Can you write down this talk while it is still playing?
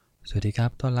สวัสดีครั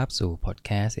บต้อนรับสู่พอดแค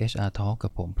สต์ HR Talk กั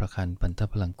บผมประคันปันท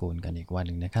พลังกูลกันอีกวันห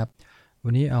นึ่งนะครับวั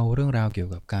นนี้เอาเรื่องราวเกี่ยว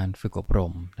กับการฝึกอบร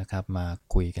มนะครับมา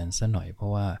คุยกันสักหน่อยเพรา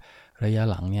ะว่าระยะ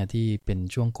หลังเนี่ยที่เป็น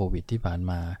ช่วงโควิดที่ผ่าน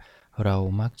มาเรา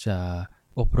มักจะ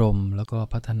อบรมแล้วก็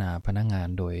พัฒนาพนักงาน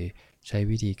โดยใช้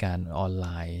วิธีการออนไล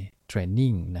น์เทรน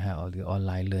นิ่งนะฮะหรือออนไ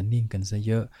ลน์เลิร์นนิ่งกันซะ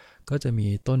เยอะก็จะมี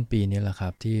ต้นปีนี้แหละครั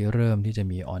บที่เริ่มที่จะ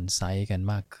มีออนไซต์กัน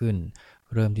มากขึ้น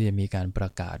เริ่มที่จะมีการประ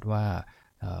กาศว่า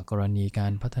กรณีกา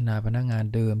รพัฒนาพนักงาน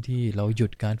เดิมที่เราหยุ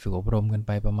ดการฝึกอบรมกันไ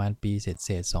ปประมาณปีเศ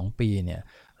ษ2ปีเนี่ย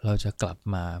เราจะกลับ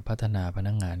มาพัฒนาพ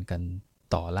นักงานกัน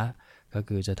ต่อละก็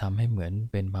คือจะทำให้เหมือน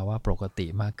เป็นภาวะปกติ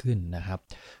มากขึ้นนะครับ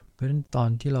เพราะฉะนั้นตอน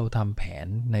ที่เราทำแผน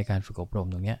ในการฝึกอบรม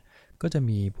ตรงนี้ก็จะ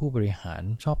มีผู้บริหาร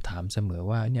ชอบถามเสมอ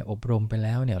ว่าเนี่ยอบรมไปแ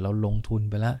ล้วเนี่ยเราลงทุน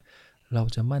ไปแล้วเรา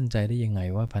จะมั่นใจได้ยังไง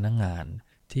ว่าพนักงาน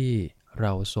ที่เร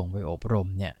าส่งไปอบรม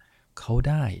เนี่ยเขา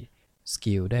ได้ส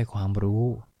กิลได้ความรู้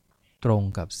ตรง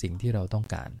กับสิ่งที่เราต้อง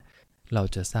การเรา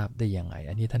จะทราบได้ยังไง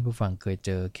อันนี้ท่านผู้ฟังเคยเ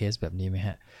จอเคสแบบนี้ไหมฮ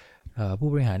ะผู้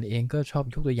บริหารเองก็ชอบ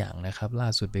ยกตัวอย่างนะครับล่า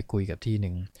สุดไปคุยกับที่ห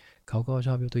นึ่งเขาก็ช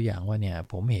อบยกตัวอย่างว่าเนี่ย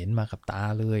ผมเห็นมากับตา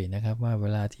เลยนะครับว่าเว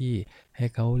ลาที่ให้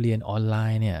เขาเรียนออนไล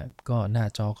น์เนี่ยก็หน้า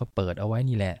จอก็เปิดเอาไว้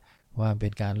นี่แหละว่าเป็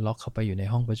นการล็อกเข้าไปอยู่ใน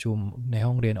ห้องประชุมใน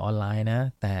ห้องเรียนออนไลน์นะ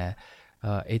แต่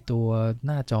ไอตัวห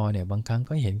น้าจอเนี่ยบางครั้ง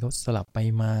ก็เห็นเขาสลับไป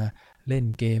มาเล่น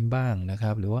เกมบ้างนะค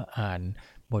รับหรือว่าอ่าน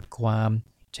บทความ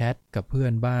แชทกับเพื่อ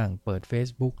นบ้างเปิด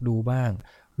Facebook ดูบ้าง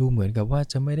ดูเหมือนกับว่า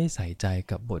จะไม่ได้ใส่ใจ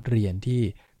กับบทเรียนที่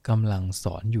กำลังส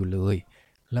อนอยู่เลย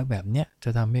แล้วแบบเนี้ยจะ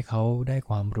ทำให้เขาได้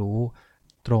ความรู้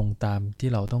ตรงตามที่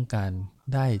เราต้องการ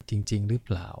ได้จริงๆหรือเป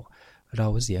ล่าเรา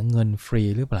เสียเงินฟรี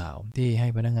หรือเปล่าที่ให้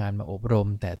พนักงานมาอบรม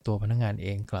แต่ตัวพนักงานเอ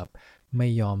งกลับไม่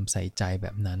ยอมใส่ใจแบ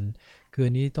บนั้นคือ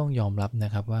อันนี้ต้องยอมรับน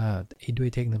ะครับว่าด้วย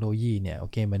เทคโนโลยีเนี่ยโอ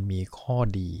เคมันมีข้อ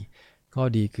ดี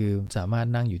คือสามารถ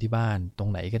นั่งอยู่ที่บ้านตรง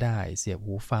ไหนก็ได้เสียบ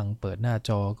หูฟังเปิดหน้าจ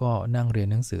อก็นั่งเรียน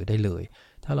หนังสือได้เลย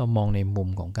ถ้าเรามองในมุม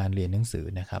ของการเรียนหนังสือ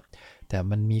นะครับแต่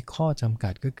มันมีข้อจำกั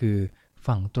ดก็คือ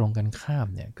ฝั่งตรงกันข้าม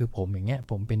เนี่ยคือผมอย่างเงี้ย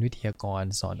ผมเป็นวิทยากร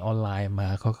สอนออนไลน์มา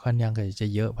ค่อนข้างจะ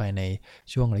เยอะภายใน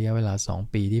ช่วงระยะเวลา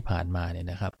2ปีที่ผ่านมาเนี่ย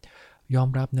นะครับยอม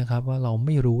รับนะครับว่าเราไ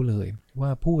ม่รู้เลยว่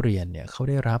าผู้เรียนเนี่ยเขา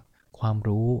ได้รับความ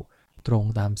รู้ตรง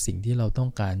ตามสิ่งที่เราต้อ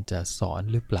งการจะสอน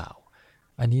หรือเปล่า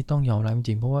อันนี้ต้องยอมรับจ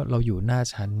ริงๆเพราะว่าเราอยู่หน้า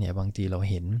ชั้นเนี่ยบางทีเรา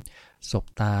เห็นสบ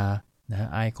ตานะ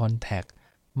eye contact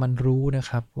มันรู้นะ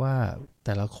ครับว่าแ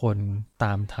ต่ละคนต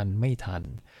ามทันไม่ทัน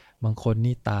บางคน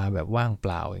นี่ตาแบบว่างเป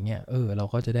ล่าอย่างเงี้ยเรา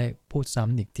ก็จะได้พูดซ้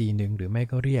ำอีกทีนึงหรือไม่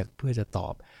ก็เรียกเพื่อจะตอ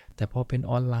บแต่พอเป็น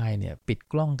ออนไลน์เนี่ยปิด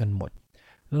กล้องกันหมด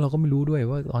แล้วเราก็ไม่รู้ด้วย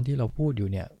ว่าตอนที่เราพูดอยู่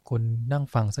เนี่ยคนนั่ง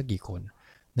ฟังสักกี่คน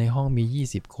ในห้องมี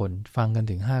20คนฟังกัน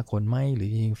ถึง5คนไหมหรือ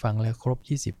จริงๆฟังแล้วครบ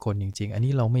20คนจริงๆอัน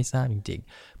นี้เราไม่ทราบจริง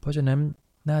ๆเพราะฉะนั้น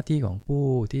หน้าที่ของผู้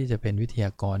ที่จะเป็นวิทย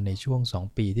ากรในช่วง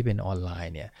2ปีที่เป็นออนไล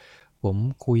น์เนี่ยผม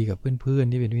คุยกับเพื่อน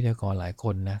ๆที่เป็นวิทยากรหลายค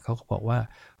นนะเขาก็บอกว่า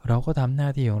เราก็ทำหน้า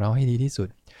ที่ของเราให้ดีที่สุด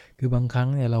คือบางครั้ง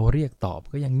เนี่ยเราเรียกตอบ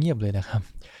ก็ยังเงียบเลยนะครับ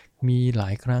มีหลา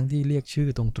ยครั้งที่เรียกชื่อ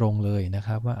ตรงๆเลยนะค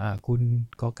รับว่าคุณ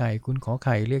กอไก่คุณขอไ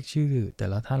ข่เรียกชื่อแต่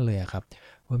ละท่านเลยครับ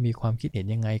ว่ามีความคิดเห็น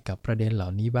ยังไงกับประเด็นเหล่า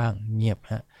นี้บ้างเงียบ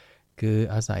ฮะคือ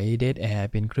อาศัยเดดแอร์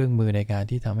เป็นเครื่องมือในการ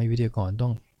ที่ทำให้วิทยากรต้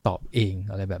องตอบเอง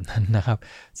อะไรแบบนั้นนะครับ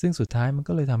ซึ่งสุดท้ายมัน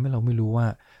ก็เลยทำให้เราไม่รู้ว่า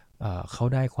เขา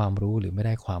ได้ความรู้หรือไม่ไ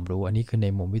ด้ความรู้อันนี้คือใน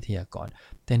มุมวิทยากร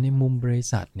แต่ในมุมบริ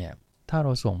ษัทเนี่ยถ้าเร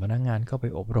าส่งพนักงานเข้าไป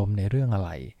อบรมในเรื่องอะไร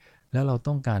แล้วเรา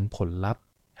ต้องการผลลัพธ์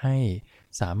ให้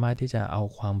สามารถที่จะเอา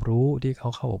ความรู้ที่เขา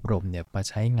เข้าอบรมเนี่ยมา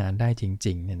ใช้งานได้จ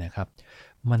ริงๆเนี่ยนะครับ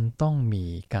มันต้องมี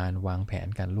การวางแผน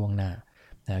กันล่วงหน้า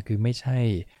นะคือไม่ใช่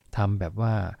ทำแบบว่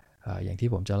าอย่างที่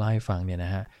ผมจะเล่าให้ฟังเนี่ยน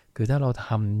ะฮะคือถ้าเราท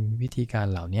ำวิธีการ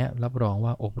เหล่านี้รับรอง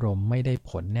ว่าอบรมไม่ได้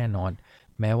ผลแน่นอน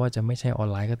แม้ว่าจะไม่ใช่ออน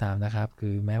ไลน์ก็ตามนะครับคื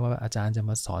อแม้ว่าอาจารย์จะ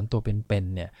มาสอนตัวเป็น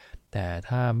ๆเนี่ยแต่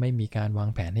ถ้าไม่มีการวาง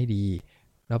แผนให้ดี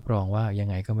รับรองว่ายัง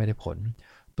ไงก็ไม่ได้ผล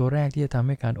ตัวแรกที่จะทำใ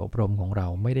ห้การอบรมของเรา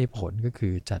ไม่ได้ผลก็คื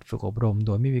อจัดฝึกอบรมโด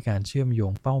ยไม่มีการเชื่อมโย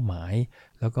งเป้าหมาย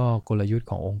แล้วก็กลยุทธ์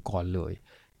ขององค์กรเลย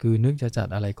คือนึกจะจัด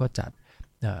อะไรก็จัด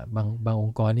บางอ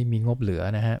งค์กรนี่มีงบเหลือ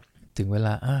นะฮะถึงเวล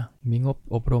ามีงบ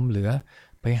อบรมเหลือ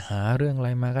ไปหาเรื่องอะไร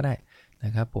มาก็ได้น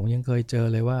ะครับผมยังเคยเจอ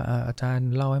เลยว่าอาจารย์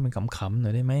เล่าให้มันขำๆหน่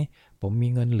อยได้ไหมผมมี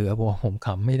เงินเหลือบอกผมข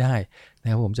ำไม่ได้นะ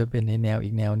ครับผมจะเป็นในแนวอี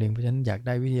กแนวหนึ่งเพราะฉะนั้นอยากไ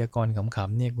ด้วิทยากรข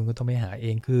ำๆเนี่ยคุณก็ต้องไปหาเอ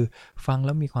งคือฟังแ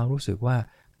ล้วมีความรู้สึกว่า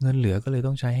เงินเหลือก็เลย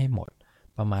ต้องใช้ให้หมด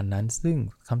ประมาณนั้นซึ่ง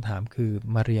คำถามคือ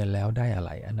มาเรียนแล้วได้อะไร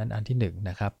อันนั้นอันที่1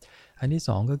นะครับอันที่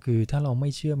2ก็คือถ้าเราไม่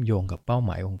เชื่อมโยงกับเป้าห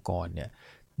มายองค์กรเนี่ย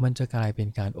มันจะกลายเป็น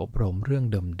การอบรมเรื่อง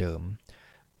เดิม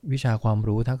ๆวิชาความ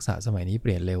รู้ทักษะสมัยนี้เป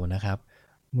ลี่ยนเร็วนะครับ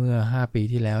เมื่อ5ปี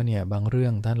ที่แล้วเนี่ยบางเรื่อ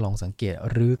งท่านลองสังเกต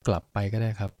รื้อกลับไปก็ได้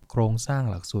ครับโครงสร้าง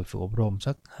หลักสูตรฝึกอบรม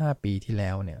สัก5ปีที่แ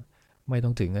ล้วเนี่ยไม่ต้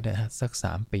องถึงก็ได้สัก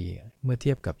3ปีเมื่อเ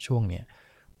ทียบกับช่วงเนี่ย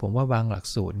ผมว่าบางหลัก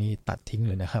สูตรนี่ตัดทิ้งเ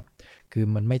ลยนะครับ คือ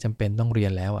มันไม่จำเป็นต้องเรีย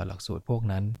นแล้วหลักสูตรพวก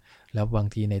นั้นแล้วบาง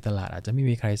ทีในตลาดอาจจะไม่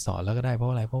มีใครสอนแล้วก็ได้เพรา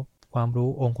ะอะไรเพราะความรู้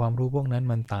องค์ความรู้พวกนั้น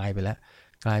มันตายไปแล้ว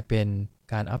กลายเป็น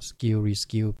การ up skill re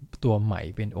skill ตัวใหม่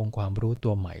เป็นองค์ความรู้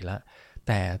ตัวใหม่ละแ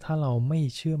ต่ถ้าเราไม่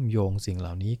เชื่อมโยงสิ่งเห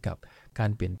ล่านี้กับการ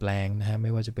เปลี่ยนแปลงนะฮะไ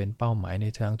ม่ว่าจะเป็นเป้าหมายใน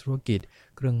ทางธุรกิจ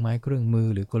เครื่องไม้เครื่องมือ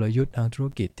หรือกลยุทธ์ทางธุร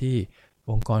กิจที่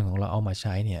องค์กรของเราเอามาใ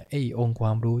ช้เนี่ยองค์คว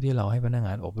ามรู้ที่เราให้พนักง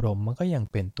านอบรมมันก็ยัง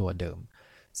เป็นตัวเดิม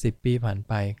10 ปีผ่าน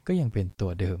ไปก็ยังเป็นตั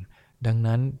วเดิมดัง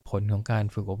นั้นผลของการ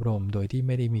ฝึกอบรมโดยที่ไ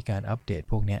ม่ได้มีการอัปเดต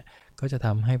พวกนี้ก็จะท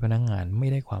ำให้พนักงานไม่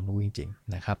ได้ความรู้จริง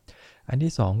ๆนะครับอัน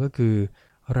ที่2ก็คือ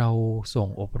เราส่ง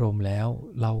อบรมแล้ว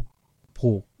เรา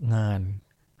ผูกงาน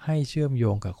ให้เชื่อมโย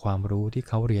งกับความรู้ที่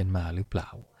เขาเรียนมาหรือเปล่า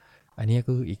อันนี้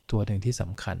ก็คืออีกตัวหนึ่งที่ส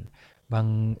ำคัญบาง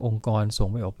องค์กรส่ง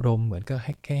ไปอบรมเหมือนก็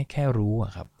แค่รู้อ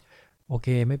ะครับโอเค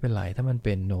ไม่เป็นไรถ้ามันเ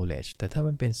ป็น knowledge แต่ถ้า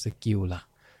มันเป็น skill ล่ะ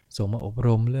ส่งมาอบร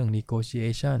มเรื่อง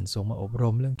negotiation ส่งมาอบร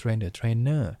มเรื่อง train the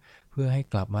trainer เพื่อให้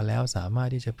กลับมาแล้วสามารถ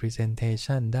ที่จะ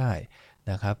presentation ได้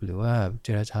นะครับหรือว่าเจ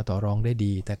รจาต่อรองได้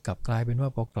ดีแต่กลับกลายเป็นว่า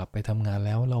พอกลับไปทำงานแ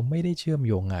ล้วเราไม่ได้เชื่อม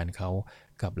โยงงานเขา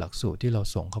กับหลักสูตรที่เรา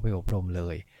ส่งเข้าไปอบรมเล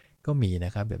ยก็มีน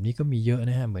ะครับแบบนี้ก็มีเยอะ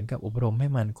นะฮะเหมือนกับอบรมให้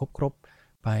มันครบ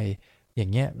ไปอย่า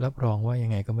งเงี้ยรับรองว่ายั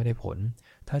งไงก็ไม่ได้ผล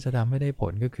ถ้าจะทำให้ได้ผ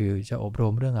ลก็คือจะอบร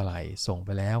มเรื่องอะไรส่งไป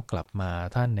แล้วกลับมา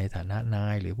ท่านในฐานะนา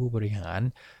ยหรือผู้บริหาร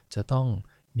จะต้อง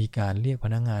มีการเรียกพ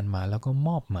นักงานมาแล้วก็ม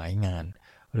อบหมายงาน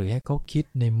หรือให้เขาคิด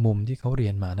ในมุมที่เขาเรี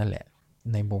ยนมานั่นแหละ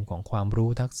ในมุมของความรู้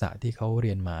ทักษะที่เขาเ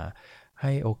รียนมาใ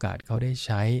ห้โอกาสเขาได้ใ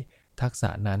ช้ทักษะ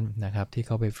นั้นนะครับที่เ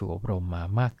ขาไปฝึกอบรมมา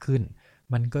มากขึ้น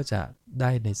มันก็จะได้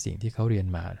ในสิ่งที่เขาเรียน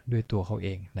มาด้วยตัวเขาเอ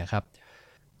งนะครับ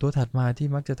ตัวถัดมาที่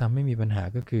มักจะทำให้มีปัญหา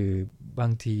ก็คือบา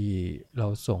งทีเรา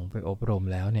ส่งไปอบรม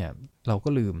แล้วเนี่ยเราก็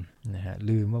ลืมนะฮะ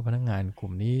ลืมว่าพนักงานกลุ่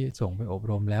มนี้ส่งไปอบ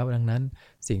รมแล้วดังนั้น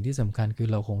สิ่งที่สำคัญคือ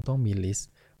เราคงต้องมีลิสต์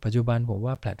ปัจจุบันผม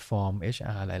ว่าแพลตฟอร์ม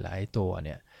HR หลายๆตัวเ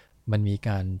นี่ยมันมีก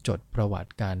ารจดประวั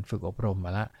ติการฝึกอบรมม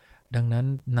าละดังนั้น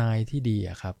นายที่ดี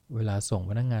ครับเวลาส่ง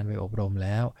พนักงานไปอบรมแ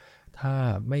ล้วถ้า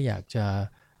ไม่อยากจะ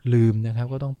ลืมนะครับ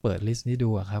ก็ต้องเปิดลิสต์นี้ดู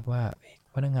ครับว่า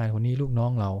พนักงานคนนี้ลูกน้อ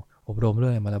งเราอบรมเรื่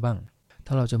องอะไรมาแล้วบ้าง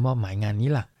ถ้าเราจะมอบหมายงานนี้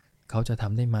ล่ะเขาจะท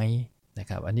ำได้ไหมนะ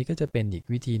ครับอันนี้ก็จะเป็นอีก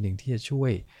วิธีหนึ่งที่จะช่ว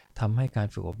ยทำให้การ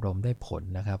ฝึกอบรมได้ผล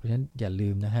นะครับเพราะฉะนั้นอย่าลื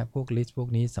มนะฮะพวกลิสต์พวก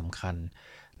นี้สำคัญ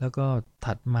แล้วก็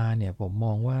ถัดมาเนี่ยผมม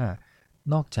องว่า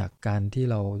นอกจากการที่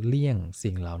เราเลี่ยง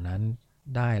สิ่งเหล่านั้น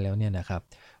ได้แล้วเนี่ยนะครับ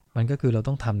มันก็คือเรา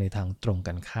ต้องทำในทางตรง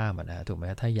กันข้ามนะถูกไหม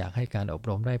ถ้าอยากให้การอบ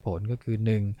รมได้ผลก็คือ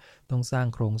 1. ต้องสร้าง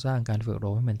โครงสร้างการฝึกอบร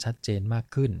มให้มันชัดเจนมาก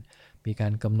ขึ้นมีกา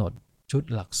รกำหนดชุด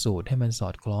หลักสูตรให้มันสอ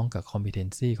ดคล้องกับ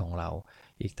competency ของเรา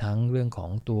อีกทั้งเรื่องขอ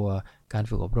งตัวการ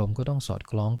ฝึกอบรมก็ต้องสอด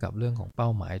คล้องกับเรื่องของเป้า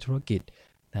หมายธุรกิจ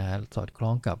นะสอดคล้อ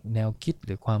งกับแนวคิดห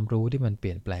รือความรู้ที่มันเป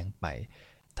ลี่ยนแปลงไป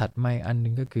ถัดมาอันนึ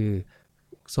งก็คือ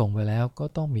ส่งไปแล้วก็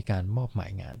ต้องมีการมอบหมา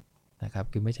ยงานนะครับ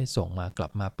คือไม่ใช่ส่งมากลั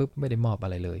บมาปุ๊บไม่ได้มอบอะ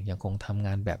ไรเลยยังคงทำง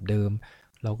านแบบเดิม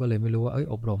เราก็เลยไม่รู้ว่า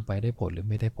อบรมไปได้ผลหรือ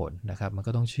ไม่ได้ผลนะครับมัน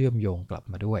ก็ต้องเชื่อมโยงกลับ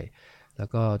มาด้วยแล้ว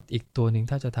ก็อีกตัวหนึ่ง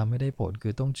ถ้าจะทำให้ได้ผลคื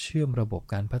อต้องเชื่อมระบบ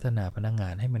การพัฒนาพนักงา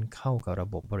นให้มันเข้ากับระ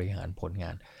บบบริหารผลง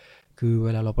านคือเว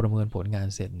ลาเราประเมินผลงาน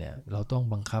เสร็จเนี่ยเราต้อง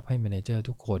บังคับให้แมเนเจอร์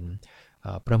ทุกคน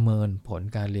ประเมินผล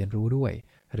การเรียนรู้ด้วย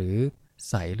หรือ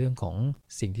ใส่เรื่องของ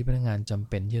สิ่งที่พนักงานจำ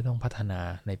เป็นที่จะต้องพัฒนา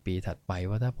ในปีถัดไป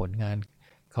ว่าถ้าผลงาน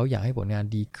เขาอยากให้ผลงาน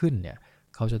ดีขึ้นเนี่ย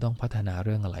เขาจะต้องพัฒนาเ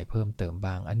รื่องอะไรเพิ่มเติม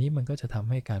บ้างอันนี้มันก็จะทำ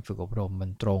ให้การฝึกอบรมมั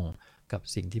นตรงกับ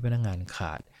สิ่งที่พนักงานข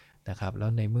าดนะครับแล้ว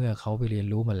ในเมื่อเขาไปเรียน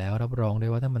รู้มาแล้วรับรองได้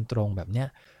ว่าถ้ามันตรงแบบเนี้ย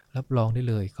รับรองได้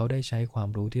เลยเขาได้ใช้ความ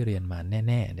รู้ที่เรียนมา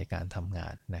แน่ๆในการทำงา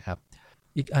นนะครับ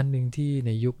อีกอันนึงที่ใ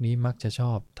นยุคนี้มักจะช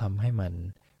อบทำให้มัน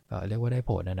เรียกว่าได้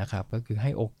ผลนะครับก็คือใ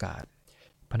ห้โอกาส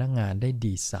พนักงานได้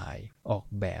ดีไซน์ออก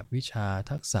แบบวิชา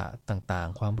ทักษะต่าง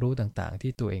ๆความรู้ต่างๆ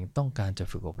ที่ตัวเองต้องการจะ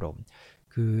ฝึกอบรม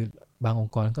คือบางอง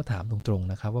ค์กรก็ถามตรง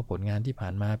ๆนะครับว่าผลงานที่ผ่า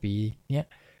นมาปีเนี้ย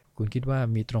คุณคิดว่า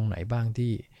มีตรงไหนบ้าง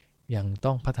ที่ยัง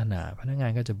ต้องพัฒนาพนักงา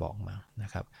นก็จะบอกมานะ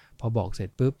ครับพอบอกเสร็จ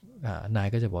ปุ๊บนาย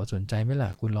ก็จะบอกสนใจไหมล่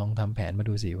ะคุณลองทำแผนมา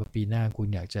ดูสิว่าปีหน้าคุณ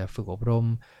อยากจะฝึกอบรม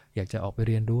อยากจะออกไป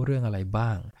เรียนรู้เรื่องอะไรบ้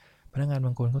างพนักงานบ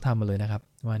างคนเขาทำมาเลยนะครับ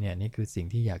ว่าเนี่ยนี่คือสิ่ง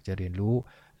ที่อยากจะเรียนรู้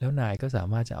แล้วนายก็สา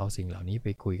มารถจะเอาสิ่งเหล่านี้ไป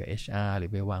คุยกับ HR หรือ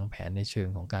ไปวางแผนในเชิง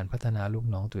ของการพัฒนาลูก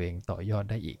น้องตัวเองต่อยอด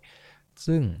ได้อีก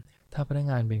ซึ่งถ้าพนัก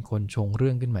งานเป็นคนชงเรื่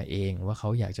องขึ้นมาเองว่าเขา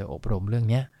อยากจะอบรมเรื่อง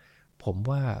นี้ผม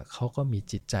ว่าเขาก็มี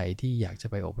จิตใจที่อยากจะ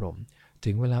ไปอบรม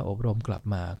ถึงเวลาอบรมกลับ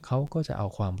มาเขาก็จะเอา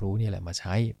ความรู้นี่แหละมาใ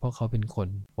ช้เพราะเขาเป็นคน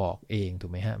บอกเองถู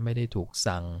กไหมฮะไม่ได้ถูก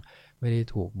สั่งไม่ได้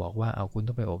ถูกบอกว่าเอาคุณ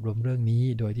ต้องไปอบรมเรื่องนี้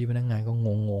โดยที่พนักงานก็ง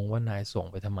งว่านายส่ง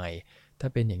ไปทำไมถ้า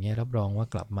เป็นอย่างนี้รับรองว่า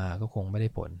กลับมาก็คงไม่ได้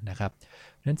ผลนะครับ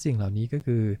นั้นสิ่งเหล่านี้ก็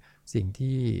คือสิ่ง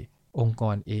ที่องค์ก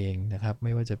รเองนะครับไ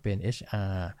ม่ว่าจะเป็น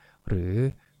HR หรือ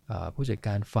ผู้จัดก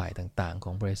ารฝ่ายต่างๆข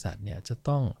องบริษัทเนี่ยจะ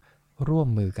ต้องร่วม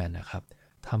มือกันนะครับ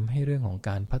ทำให้เรื่องของ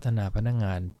การพัฒนาพนักง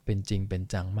านเป็นจริงเป็น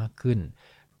จังมากขึ้น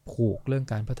ผูกเรื่อง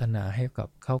การพัฒนาให้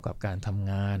เข้ากับการท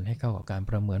ำงานให้เข้ากับการ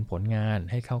ประเมินผลงาน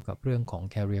ให้เข้ากับเรื่องของ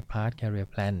career path career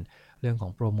plan เรื่องขอ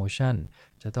ง promotion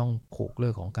จะต้องผูกเรื่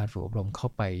องของการฝึกอบรมเข้า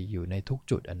ไปอยู่ในทุก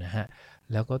จุดนะฮะ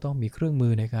แล้วก็ต้องมีเครื่องมื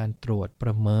อในการตรวจปร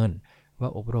ะเมินว่า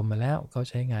อบรมมาแล้วเขา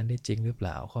ใช้งานได้จริงหรือเป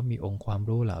ล่าเขามีองค์ความ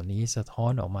รู้เหล่านี้สะท้อ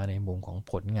นออกมาในมุมของ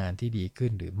ผลงานที่ดีขึ้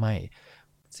นหรือไม่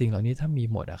สิ่งเหล่านี้ถ้ามี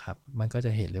หมดอะครับมันก็จ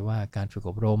ะเห็นเลยว่าการฝึก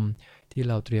อบรมที่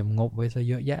เราเตรียมงบไว้ซะ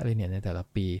เยอะแยะเลยเนี่ยในแต่ละ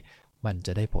ปีมันจ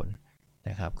ะได้ผลน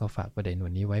ะครับก็ฝากประเด็นวั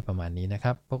นนี้ไว้ประมาณนี้นะค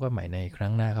รับพบกันใหม่ในครั้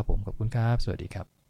งหน้าครับผมขอบคุณครับสวัสดีครับ